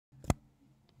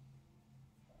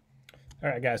All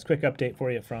right, guys, quick update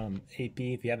for you from AP.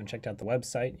 If you haven't checked out the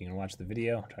website, you can watch the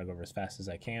video. I'll try to go over as fast as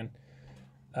I can.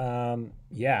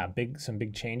 Yeah, some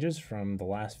big changes from the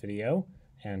last video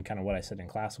and kind of what I said in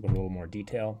class. We'll go into a little more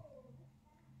detail.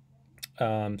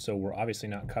 So we're obviously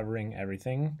not covering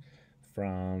everything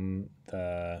from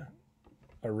the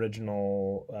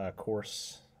original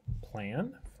course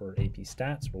plan for AP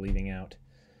Stats. We're leaving out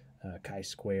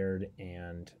chi-squared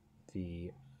and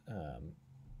the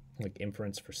like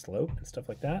inference for slope and stuff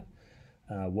like that.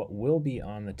 What will be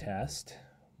on the test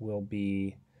will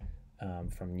be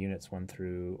from units 1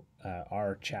 through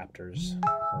our chapters,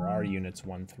 or our units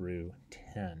 1 through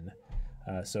 10.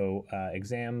 So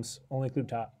exams only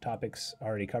include topics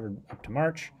already covered up to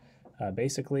March.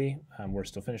 Basically, we're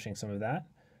still finishing some of that.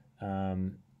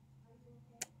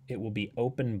 It will be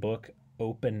open book,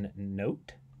 open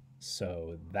note,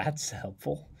 so that's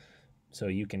helpful. So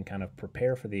you can kind of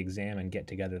prepare for the exam and get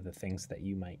together the things that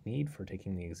you might need for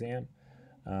taking the exam.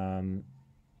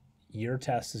 Your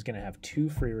test is going to have 2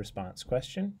 free response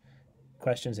questions,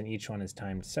 and each one is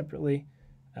timed separately.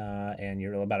 And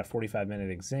you're about a 45-minute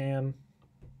exam.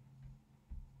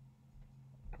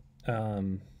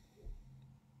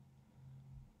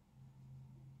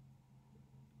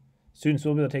 Students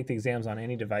will be able to take the exams on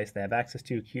any device they have access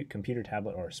to, computer,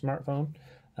 tablet, or a smartphone.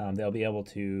 They'll be able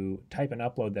to type and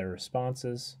upload their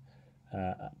responses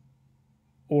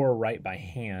or write by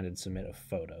hand and submit a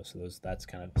photo. So that's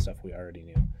kind of stuff we already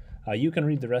knew. You can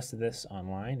read the rest of this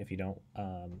online if you don't,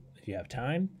 if you have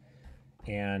time.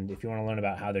 And if you want to learn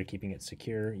about how they're keeping it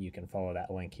secure, you can follow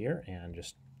that link here and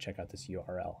just check out this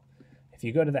URL. If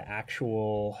you go to the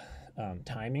actual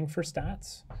timing for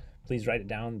stats, please write it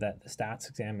down that the stats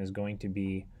exam is going to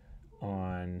be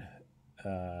on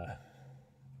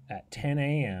at 10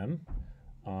 a.m.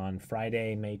 on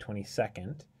Friday, May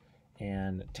 22nd.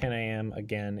 And 10 a.m.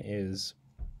 again is,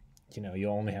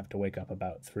 you'll only have to wake up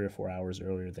about 3 or 4 hours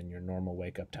earlier than your normal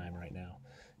wake up time right now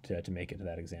to make it to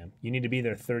that exam. You need to be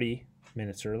there 30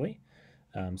 minutes early.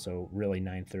 So really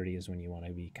 9:30 is when you want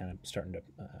to be kind of starting to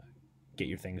get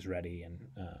your things ready and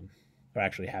or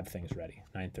actually have things ready,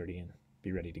 9:30, and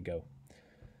be ready to go.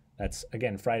 That's,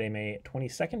 again, Friday, May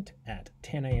 22nd at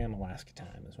 10 a.m. Alaska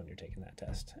time is when you're taking that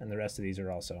test. And the rest of these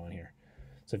are also on here.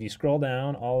 So if you scroll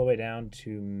down all the way down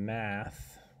to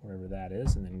math, wherever that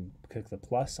is, and then click the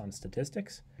plus on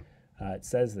statistics, it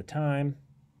says the time.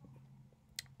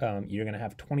 You're going to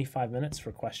have 25 minutes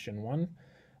for question 1,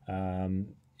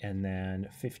 and then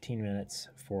 15 minutes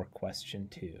for question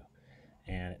 2.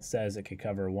 And it says it could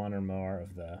cover 1 or more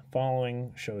of the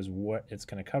following, shows what it's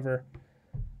going to cover.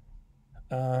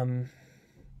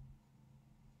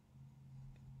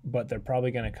 But they're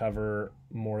probably going to cover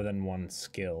more than one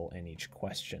skill in each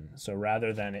question. So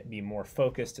rather than it be more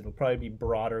focused, it'll probably be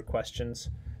broader questions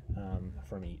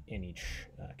in each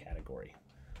category.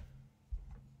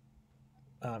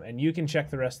 And you can check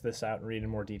the rest of this out and read in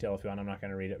more detail if you want. I'm not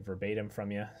going to read it verbatim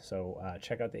from you. So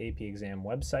check out the AP exam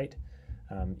website.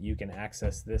 You can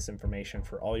access this information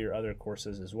for all your other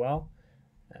courses as well.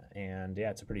 And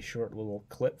yeah, it's a pretty short little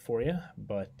clip for you,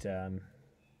 but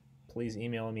please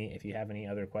email me if you have any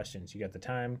other questions. You got the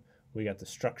time, we got the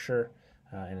structure,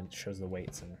 and it shows the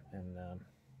weights and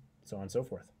so on and so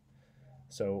forth.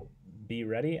 So be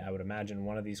ready. I would imagine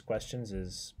one of these questions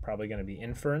is probably going to be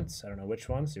inference. I don't know which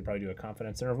one, so you probably do a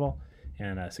confidence interval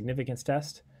and a significance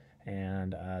test.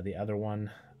 And the other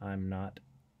one, I'm not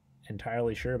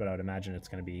entirely sure, but I would imagine it's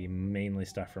going to be mainly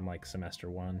stuff from like semester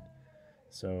 1.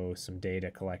 So some data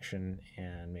collection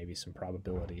and maybe some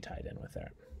probability tied in with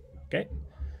that. Okay.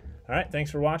 All right.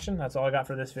 Thanks for watching. That's all I got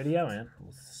for this video, and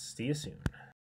we'll see you soon.